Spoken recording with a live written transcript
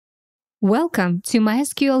Welcome to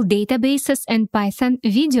MySQL Databases and Python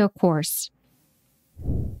video course.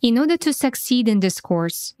 In order to succeed in this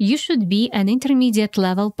course, you should be an intermediate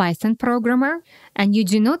level Python programmer, and you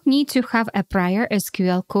do not need to have a prior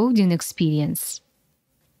SQL coding experience.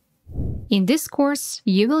 In this course,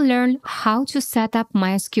 you will learn how to set up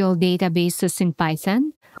MySQL databases in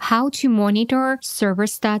Python, how to monitor server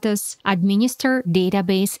status, administer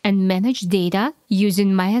database and manage data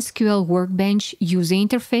using MySQL Workbench user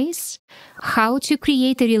interface, how to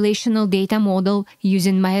create a relational data model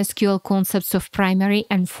using MySQL concepts of primary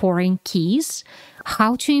and foreign keys,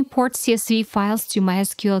 how to import CSV files to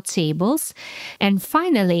MySQL tables, and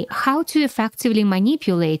finally, how to effectively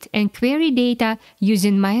manipulate and query data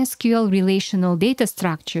using MySQL relational data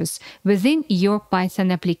structures within your Python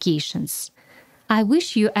applications. I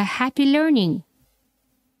wish you a happy learning!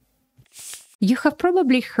 You have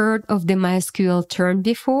probably heard of the MySQL term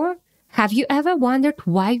before. Have you ever wondered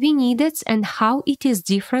why we need it and how it is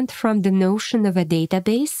different from the notion of a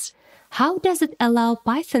database? How does it allow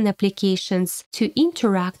Python applications to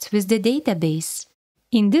interact with the database?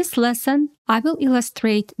 In this lesson, I will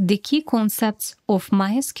illustrate the key concepts of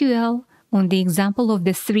MySQL on the example of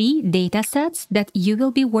the 3 datasets that you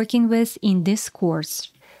will be working with in this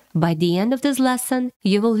course. By the end of this lesson,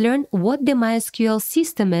 you will learn what the MySQL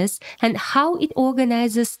system is and how it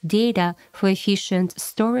organizes data for efficient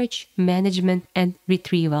storage, management, and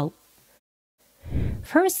retrieval.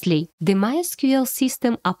 Firstly, the MySQL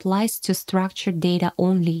system applies to structured data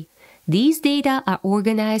only. These data are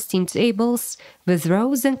organized in tables with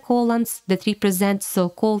rows and columns that represent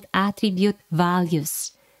so-called attribute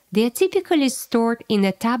values. They are typically stored in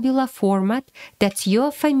a tabular format that you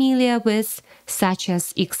are familiar with, such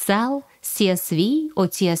as Excel, CSV, or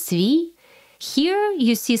TSV. Here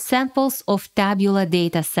you see samples of tabular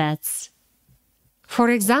datasets. For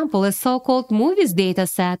example, a so-called movies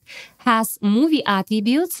dataset has movie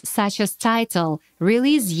attributes such as title,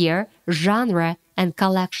 release year, genre, and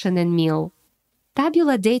collection and mil.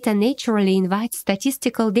 Tabular data naturally invites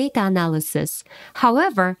statistical data analysis.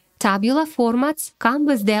 However, tabular formats come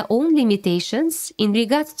with their own limitations in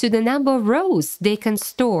regards to the number of rows they can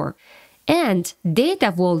store, and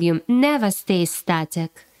data volume never stays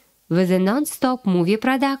static. With a non-stop movie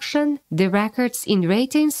production, the records in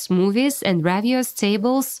ratings, movies, and reviewers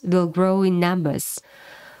tables will grow in numbers.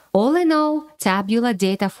 All in all, tabular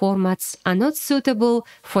data formats are not suitable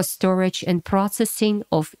for storage and processing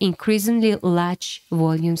of increasingly large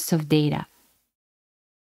volumes of data.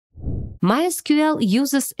 MySQL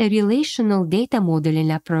uses a relational data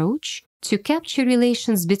modeling approach to capture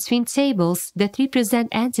relations between tables that represent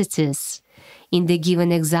entities. In the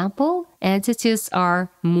given example, entities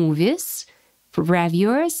are movies,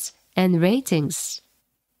 reviewers, and ratings.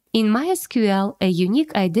 In MySQL, a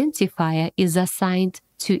unique identifier is assigned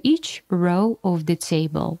to each row of the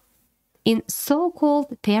table. In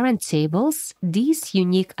so-called parent tables, this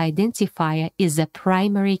unique identifier is a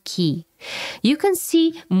primary key. You can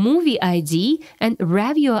see movie ID and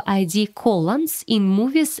reviewer ID columns in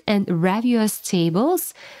movies and reviewers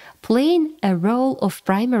tables playing a role of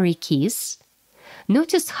primary keys.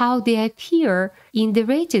 Notice how they appear in the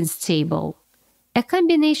ratings table. A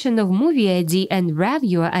combination of movie ID and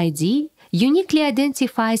reviewer ID uniquely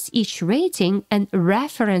identifies each rating and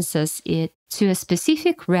references it to a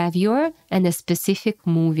specific reviewer and a specific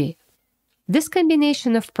movie. This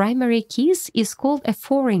combination of primary keys is called a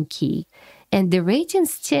foreign key, and the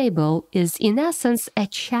ratings table is in essence a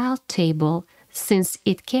child table since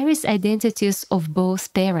it carries identities of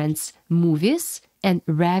both parents, movies, and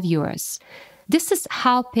reviewers. This is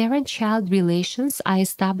how parent-child relations are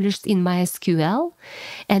established in MySQL,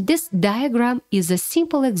 and this diagram is a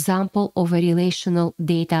simple example of a relational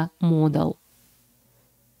data model.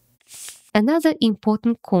 Another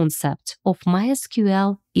important concept of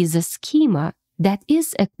MySQL is a schema that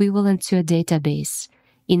is equivalent to a database.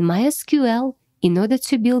 In MySQL, in order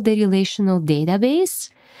to build a relational database,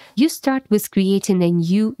 you start with creating a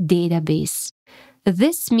new database.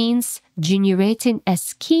 This means generating a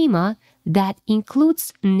schema that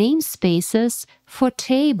includes namespaces for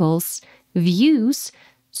tables, views,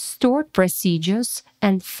 stored procedures,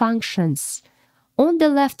 and functions. On the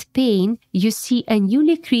left pane, you see a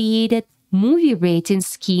newly created movie rating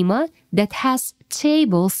schema that has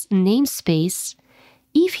tables namespace.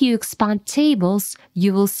 If you expand tables,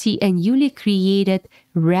 you will see a newly created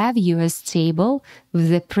reviewers table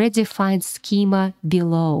with a predefined schema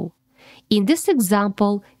below. In this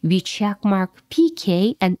example, we checkmark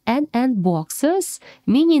PK and NN boxes,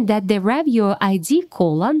 meaning that the reviewer ID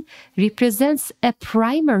column represents a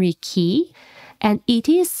primary key and it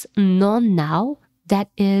is non-null That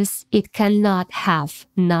is, it cannot have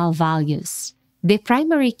null values. The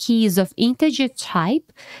primary key is of integer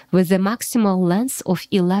type with a maximal length of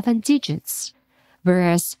 11 digits,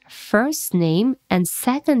 whereas first name and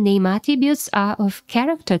second name attributes are of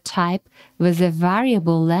character type with a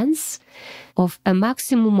variable length of a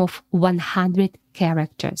maximum of 100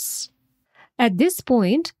 characters. At this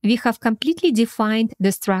point, we have completely defined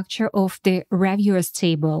the structure of the reviewers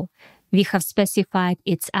table. We have specified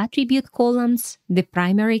its attribute columns, the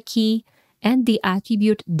primary key, and the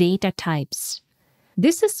attribute data types.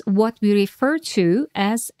 This is what we refer to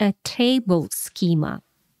as a table schema.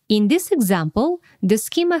 In this example, the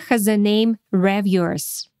schema has a name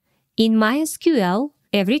reviewers. In MySQL,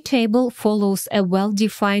 every table follows a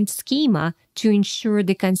well-defined schema to ensure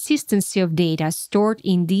the consistency of data stored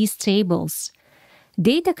in these tables.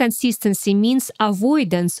 Data consistency means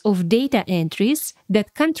avoidance of data entries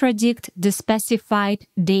that contradict the specified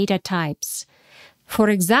data types. For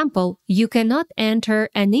example, you cannot enter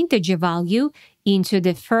an integer value into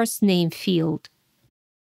the first name field.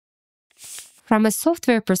 From a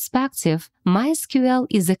software perspective, MySQL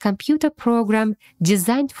is a computer program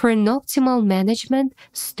designed for an optimal management,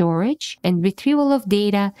 storage, and retrieval of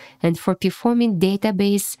data and for performing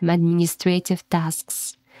database administrative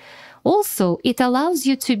tasks. Also, it allows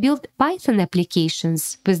you to build Python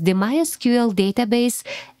applications with the MySQL database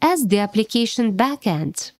as the application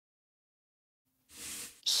backend.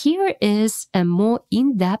 Here is a more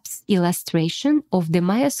in-depth illustration of the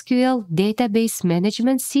MySQL database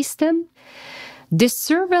management system. The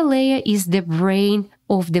server layer is the brain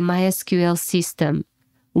of the MySQL system.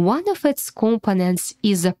 One of its components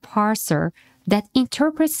is a parser that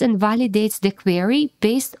interprets and validates the query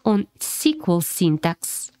based on SQL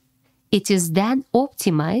syntax. It is then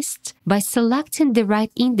optimized by selecting the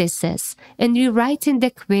right indices and rewriting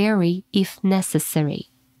the query if necessary.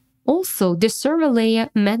 Also, the server layer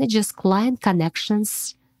manages client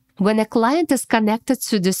connections. When a client is connected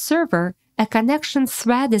to the server, a connection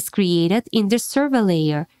thread is created in the server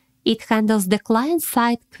layer. It handles the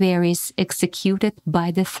client-side queries executed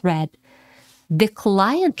by the thread. The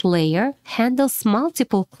client layer handles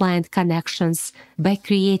multiple client connections by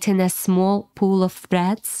creating a small pool of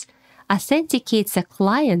threads, authenticates a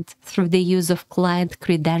client through the use of client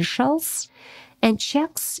credentials, and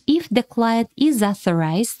checks if the client is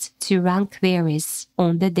authorized to run queries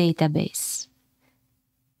on the database.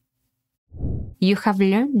 You have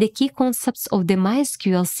learned the key concepts of the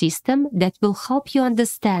MySQL system that will help you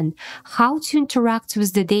understand how to interact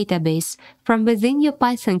with the database from within your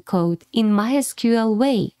Python code in MySQL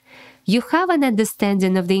way. You have an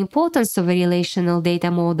understanding of the importance of a relational data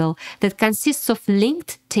model that consists of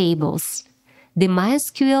linked tables. The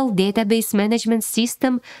MySQL database management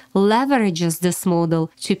system leverages this model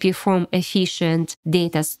to perform efficient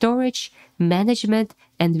data storage, management,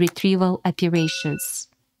 and retrieval operations.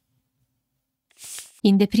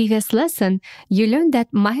 In the previous lesson, you learned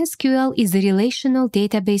that MySQL is a relational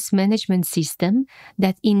database management system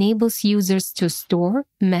that enables users to store,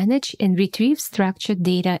 manage, and retrieve structured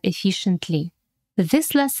data efficiently.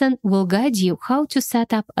 This lesson will guide you how to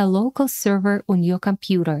set up a local server on your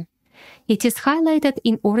computer. It is highlighted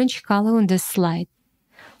in orange color on this slide.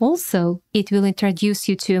 Also, it will introduce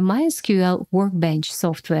you to a MySQL Workbench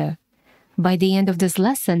software. By the end of this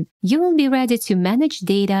lesson, you will be ready to manage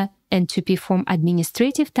data and to perform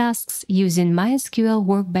administrative tasks using MySQL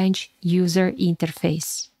Workbench user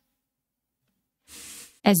interface.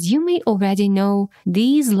 As you may already know,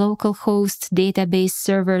 these localhost database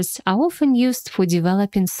servers are often used for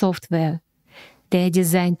developing software. They are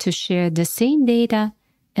designed to share the same data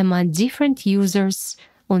among different users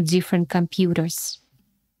on different computers.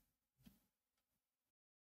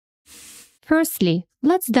 Firstly,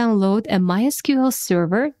 let's download a MySQL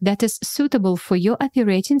server that is suitable for your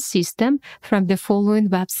operating system from the following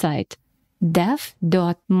website: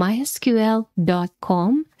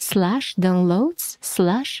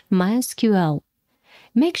 dev.mysql.com/downloads/mysql.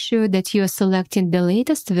 Make sure that you are selecting the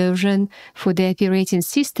latest version for the operating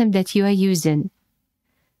system that you are using.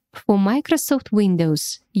 For Microsoft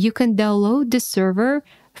Windows, you can download the server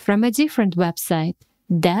from a different website: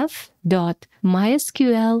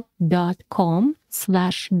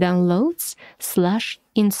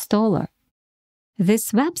 dev.mysql.com/downloads/installer.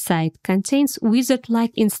 This website contains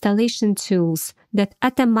wizard-like installation tools that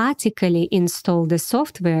automatically install the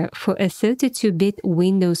software for a 32-bit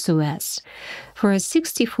Windows OS. For a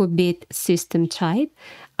 64-bit system type,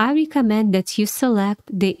 I recommend that you select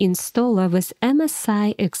the installer with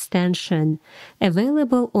MSI extension,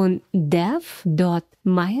 available on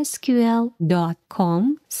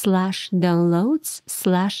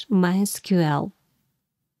dev.mysql.com/downloads/mysql.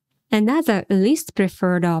 Another least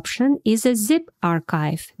preferred option is a zip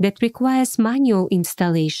archive that requires manual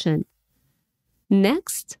installation.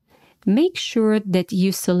 Next, make sure that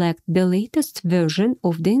you select the latest version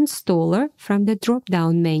of the installer from the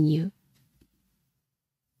drop-down menu.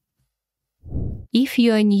 If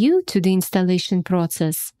you are new to the installation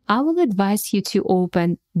process, I will advise you to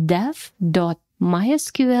open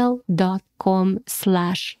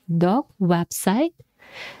dev.mysql.com/doc website,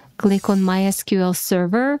 click on MySQL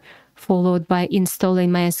Server, followed by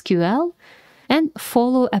Installing MySQL, and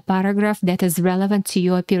follow a paragraph that is relevant to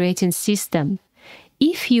your operating system.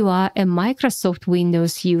 If you are a Microsoft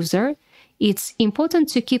Windows user, it's important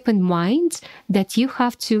to keep in mind that you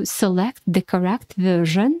have to select the correct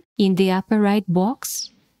version in the upper right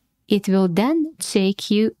box. It will then take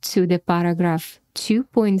you to the paragraph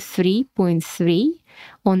 2.3.3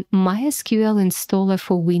 on MySQL installer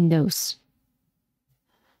for Windows.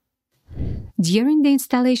 During the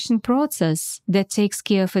installation process that takes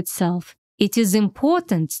care of itself, it is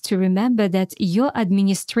important to remember that your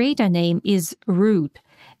administrator name is root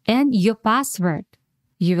and your password.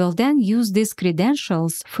 You will then use these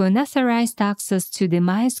credentials for unauthorized access to the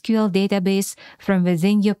MySQL database from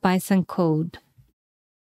within your Python code.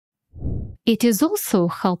 It is also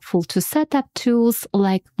helpful to set up tools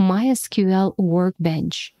like MySQL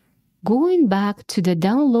Workbench. Going back to the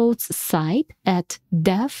downloads site at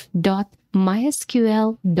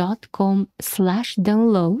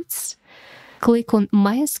dev.mysql.com/downloads, click on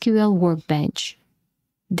MySQL Workbench.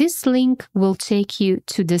 This link will take you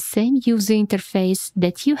to the same user interface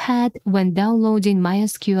that you had when downloading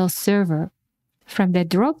MySQL Server. From the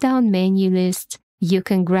drop-down menu list, you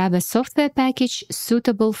can grab a software package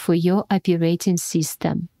suitable for your operating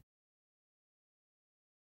system.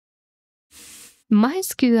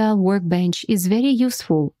 MySQL Workbench is very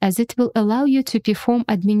useful as it will allow you to perform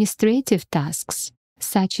administrative tasks,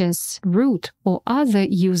 such as root or other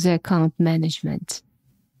user account management.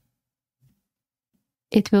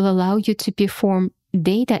 It will allow you to perform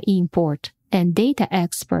data import and data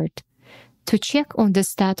export, to check on the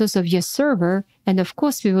status of your server, and of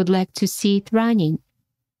course we would like to see it running,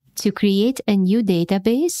 to create a new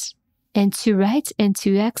database, and to write and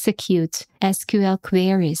to execute SQL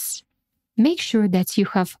queries. Make sure that you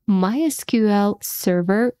have MySQL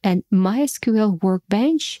Server and MySQL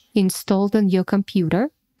Workbench installed on your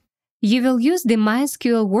computer. You will use the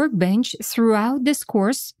MySQL Workbench throughout this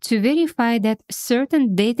course to verify that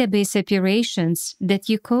certain database operations that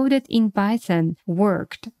you coded in Python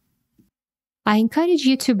worked. I encourage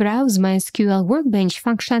you to browse MySQL Workbench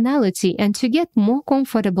functionality and to get more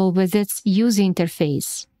comfortable with its user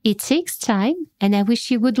interface. It takes time, and I wish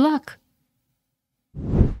you good luck.